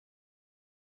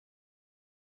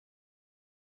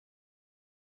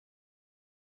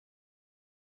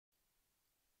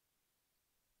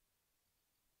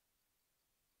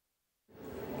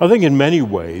I think in many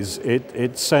ways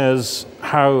it says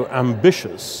how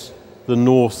ambitious the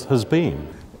North has been.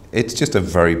 It's just a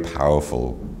very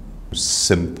powerful,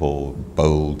 simple,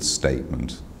 bold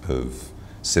statement of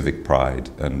civic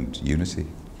pride and unity.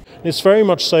 It's very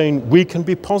much saying we can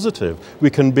be positive,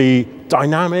 we can be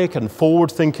dynamic and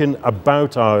forward-thinking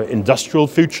about our industrial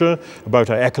future, about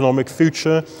our economic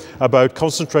future, about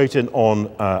concentrating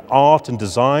on art and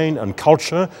design and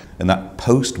culture. And that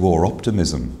post-war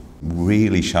optimism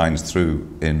really shines through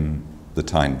in the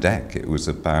TyneDeck. It was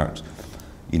about,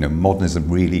 modernism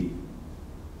really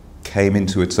came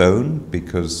into its own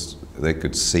because they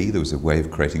could see there was a way of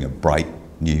creating a bright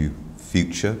new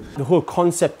future. The whole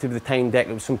concept of the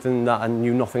TyneDeck was something that I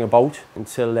knew nothing about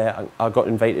until I got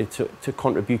invited to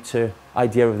contribute to the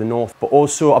idea of the North. But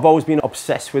also I've always been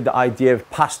obsessed with the idea of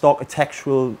past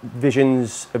architectural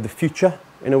visions of the future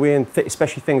in a way, and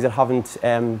especially things that haven't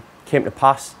came to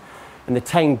pass. And the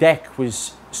TyneDeck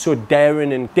was so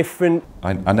daring and different.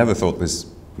 I never thought this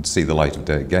would see the light of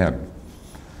day again.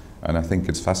 And I think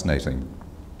it's fascinating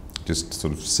just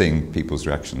sort of seeing people's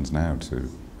reactions now to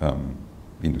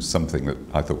something that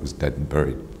I thought was dead and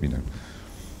buried,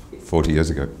 40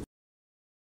 years ago.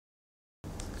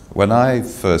 When I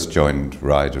first joined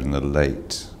Ryder in the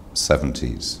late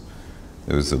 70s,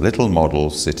 there was a little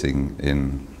model sitting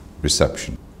in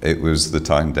reception. It was the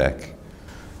TyneDeck,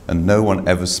 and no one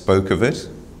ever spoke of it.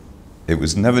 It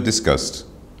was never discussed.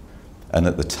 And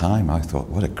at the time I thought,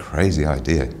 what a crazy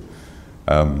idea.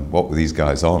 What were these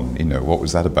guys on? What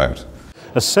was that about?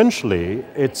 Essentially,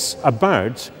 it's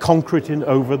about concreting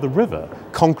over the river,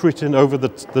 concreting over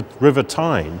the River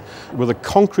Tyne, with a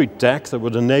concrete deck that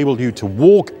would enable you to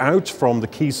walk out from the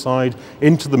quayside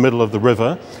into the middle of the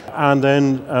river and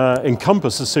then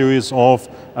encompass a series of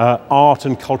art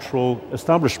and cultural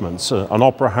establishments, an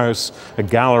opera house, a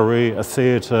gallery, a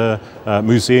theatre,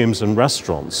 museums and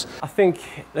restaurants. I think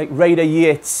like Ryder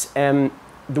Yates,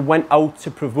 they went out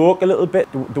to provoke a little bit.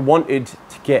 They wanted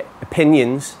to get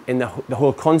opinions, and the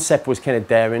whole concept was kind of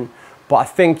daring. But I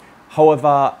think,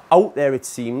 however out there it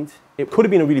seemed, it could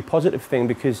have been a really positive thing,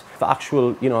 because the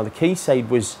actual, the quayside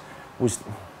was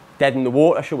dead in the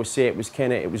water, shall we say. It was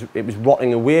it was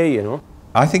rotting away,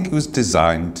 I think it was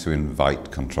designed to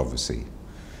invite controversy.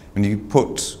 When you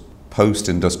put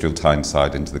post-industrial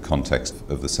Tyneside into the context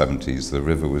of the 70s, the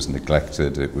river was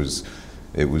neglected. It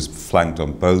was flanked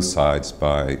on both sides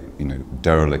by,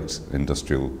 derelict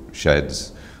industrial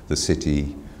sheds. The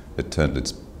city had turned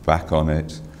its back on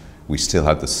it. We still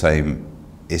had the same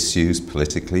issues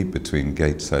politically between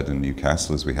Gateshead and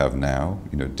Newcastle as we have now,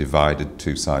 divided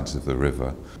two sides of the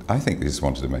river. I think they just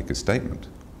wanted to make a statement.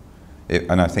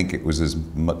 And I think it was as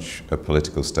much a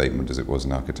political statement as it was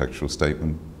an architectural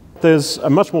statement. There's a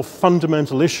much more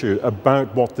fundamental issue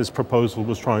about what this proposal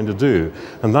was trying to do,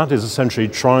 and that is essentially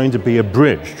trying to be a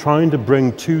bridge, trying to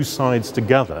bring two sides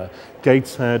together,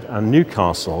 Gateshead and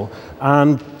Newcastle,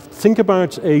 and think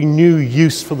about a new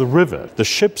use for the river. The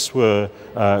ships were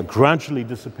gradually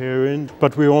disappearing,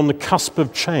 but we were on the cusp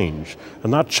of change.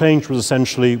 And that change was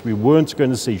essentially, we weren't going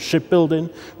to see shipbuilding,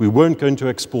 we weren't going to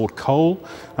export coal,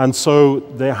 and so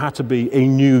there had to be a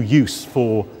new use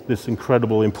for this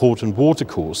incredible, important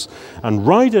watercourse. And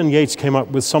Ryder and Yates came up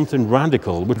with something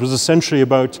radical, which was essentially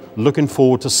about looking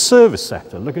forward to service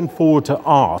sector, looking forward to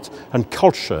art and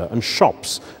culture and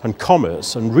shops and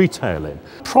commerce and retailing.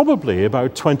 Probably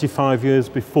about 25 years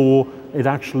before it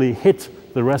actually hit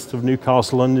the rest of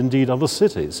Newcastle and indeed other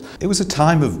cities. It was a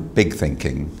time of big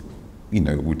thinking.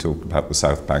 We talk about the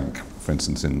South Bank, for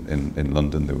instance, in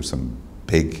London. There were some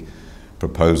big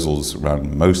proposals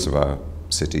around most of our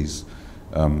cities.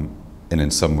 And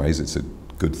in some ways it's a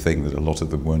good thing that a lot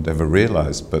of them weren't ever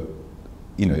realised, but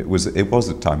it was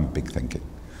a time of big thinking.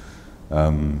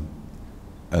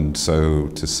 And so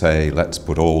to say, let's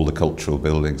put all the cultural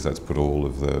buildings, let's put all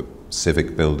of the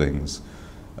civic buildings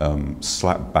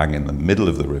slap bang in the middle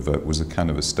of the river was a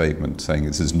kind of a statement saying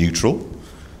this is neutral,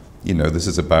 this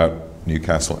is about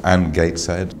Newcastle and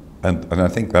Gateshead, and I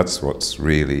think that's what's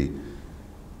really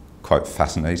quite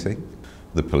fascinating.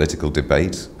 The political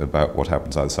debate about what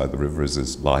happens outside the river is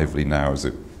as lively now as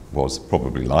it was,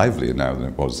 probably livelier now than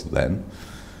it was then,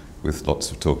 with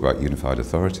lots of talk about unified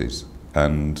authorities.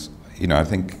 And I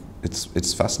think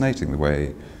it's fascinating the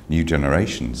way new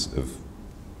generations have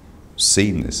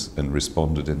seen this and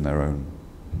responded in their own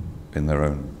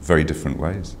very different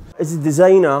ways. As a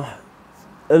designer,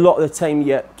 a lot of the time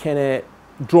you're kind of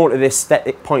drawn to the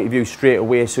aesthetic point of view straight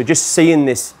away. So just seeing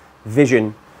this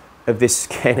vision of this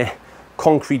kind of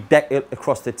concrete deck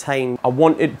across the Tyne, I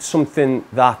wanted something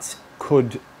that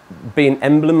could be an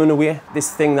emblem in a way.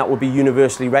 This thing that would be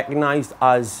universally recognised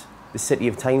as the city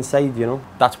of Tyneside, you know.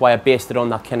 That's why I based it on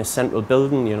that kind of central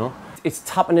building, you know. It's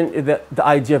tapping into the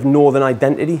idea of northern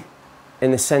identity,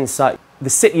 in the sense that the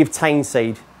city of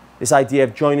Tyneside, this idea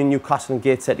of joining Newcastle and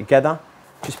Gateshead together,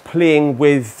 just playing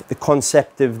with the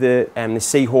concept of the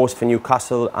seahorse for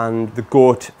Newcastle and the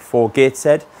goat for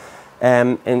Gateshead,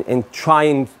 and try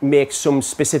and make some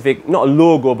specific, not a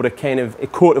logo, but a kind of a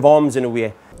coat of arms in a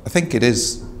way. I think it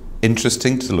is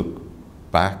interesting to look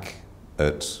back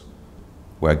at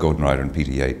where Gordon Ryder and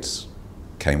Peter Yates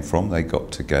came from. They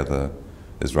got together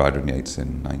as Ryder and Yates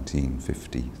in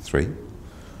 1953.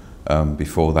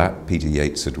 Before that, Peter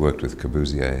Yates had worked with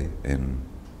Corbusier in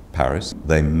Paris.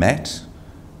 They met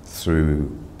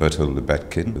through Berthold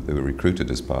Lubetkin. They were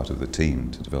recruited as part of the team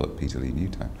to develop Peterlee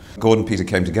Newtown. Gordon and Peter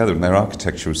came together, and their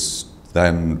architecture was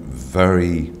then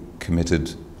very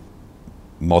committed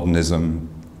modernism,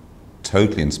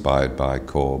 totally inspired by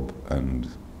Corb and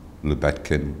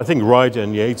Lubetkin. I think Ryder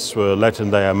and Yates were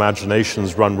letting their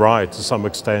imaginations run riot to some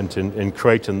extent in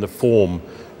creating the form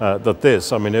that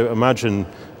this. I mean, imagine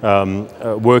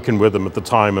working with them at the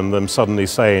time and them suddenly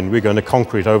saying, we're going to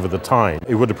concrete over the Tyne.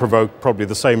 It would have provoked probably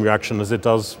the same reaction as it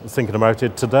does thinking about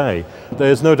it today.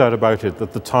 There's no doubt about it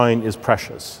that the Tyne is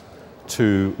precious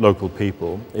to local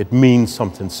people. It means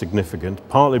something significant,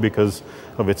 partly because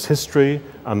of its history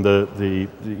and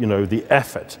the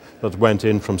effort that went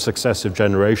in from successive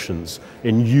generations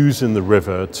in using the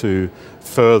river to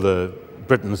further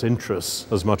Britain's interests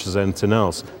as much as anything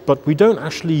else. But we don't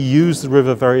actually use the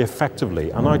river very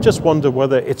effectively, and I just wonder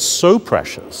whether it's so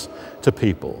precious to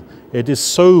people. It is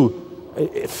so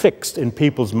fixed in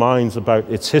people's minds about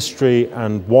its history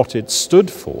and what it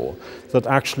stood for, that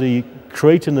actually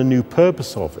creating a new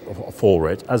purpose for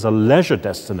it as a leisure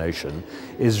destination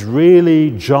is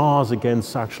really jars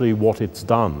against actually what it's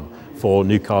done for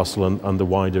Newcastle and the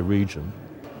wider region.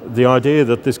 The idea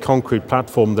that this concrete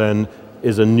platform then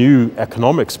is a new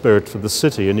economic spirit for the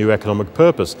city, a new economic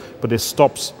purpose, but it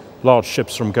stops large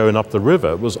ships from going up the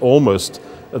river, was almost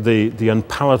the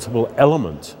unpalatable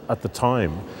element at the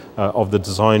time of the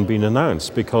design being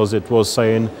announced, because it was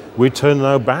saying, we turn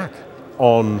now back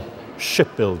on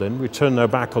shipbuilding, we turn now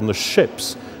back on the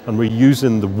ships, and we're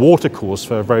using the watercourse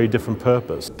for a very different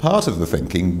purpose. Part of the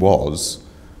thinking was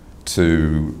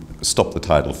to stop the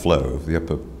tidal flow of the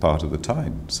upper part of the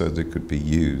Tyne so that it could be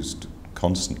used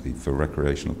constantly for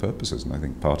recreational purposes, and I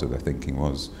think part of their thinking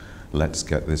was, let's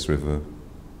get this river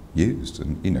used,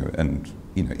 and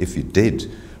if you did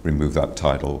remove that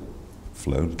tidal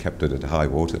flow and kept it at a high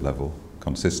water level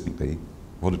consistently,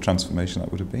 what a transformation that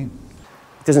would have been.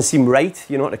 It doesn't seem right,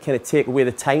 you know, to kind of take away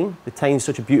the Tyne. The Tyne's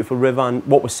such a beautiful river, and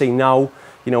what we're seeing now,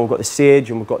 you know, we've got the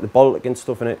Sage and we've got the Baltic and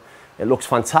stuff, and it looks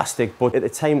fantastic, but at the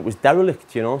time it was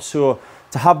derelict, you know, so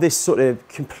to have this sort of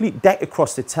complete deck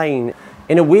across the Tyne,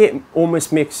 in a way it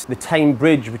almost makes the Tyne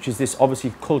Bridge, which is this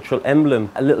obviously cultural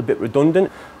emblem, a little bit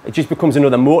redundant. It just becomes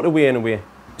another motorway in a way.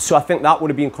 So I think that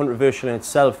would have been controversial in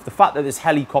itself. The fact that there's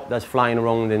helicopters flying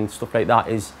around and stuff like that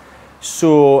is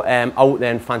so out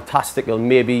there and fantastical.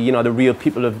 Maybe, you know, the real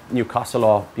people of Newcastle,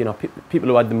 or, you know, people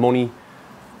who had the money,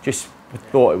 just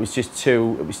thought it was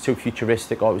too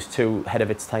futuristic, or it was too ahead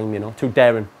of its time, you know, too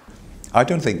daring. I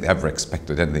don't think they ever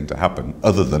expected anything to happen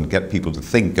other than get people to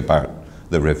think about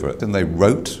the river. And they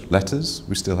wrote letters,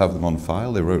 we still have them on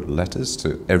file, they wrote letters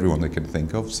to everyone they can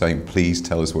think of saying, please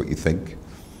tell us what you think.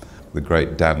 The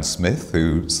great Dan Smith,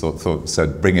 who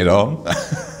said, bring it on.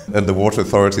 And the Water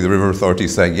Authority, the River Authority,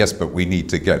 saying, yes, but we need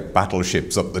to get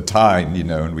battleships up the Tyne, you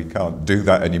know, and we can't do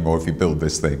that anymore if you build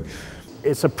this thing.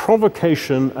 It's a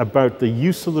provocation about the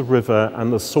use of the river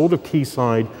and the sort of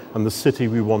quayside and the city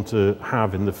we want to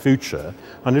have in the future.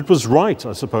 And it was right,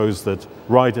 I suppose, that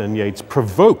Ryder and Yates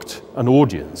provoked an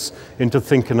audience into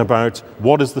thinking about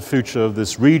what is the future of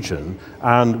this region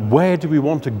and where do we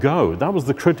want to go. That was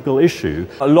the critical issue.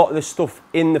 A lot of the stuff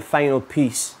in the final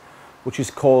piece, which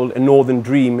is called A Northern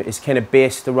Dream, is kind of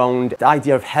based around the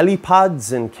idea of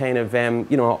helipads and kind of,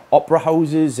 you know, opera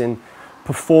houses and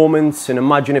performance, and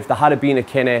imagine if there had been a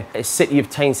kind of a City of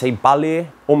Tyneside ballet,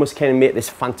 almost kind of make this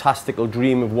fantastical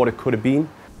dream of what it could have been.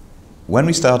 When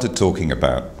we started talking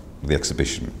about the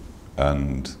exhibition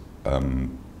and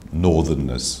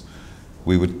northernness,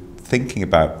 we were thinking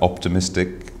about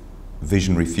optimistic,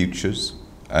 visionary futures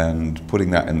and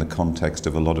putting that in the context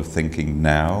of a lot of thinking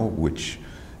now, which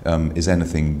is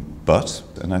anything but.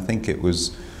 And I think it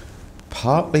was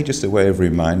partly just a way of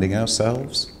reminding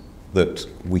ourselves that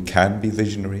we can be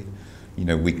visionary, you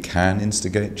know, we can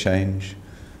instigate change,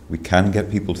 we can get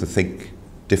people to think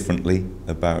differently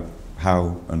about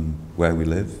how and where we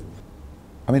live.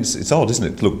 I mean, it's odd, isn't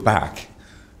it, to look back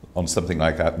on something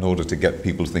like that in order to get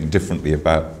people to think differently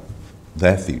about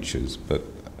their futures, but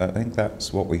I think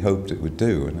that's what we hoped it would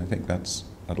do, and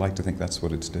I'd like to think that's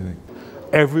what it's doing.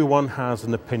 Everyone has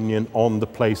an opinion on the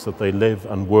place that they live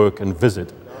and work and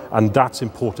visit, and that's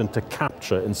important to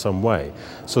capture in some way.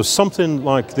 So something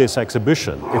like this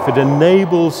exhibition, if it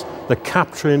enables the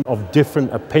capturing of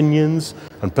different opinions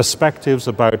and perspectives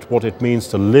about what it means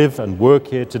to live and work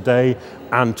here today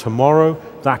and tomorrow,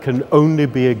 that can only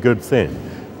be a good thing.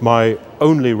 My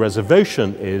only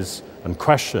reservation is, and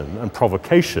question and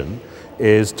provocation,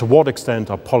 is to what extent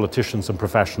are politicians and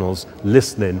professionals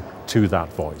listening to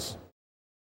that voice?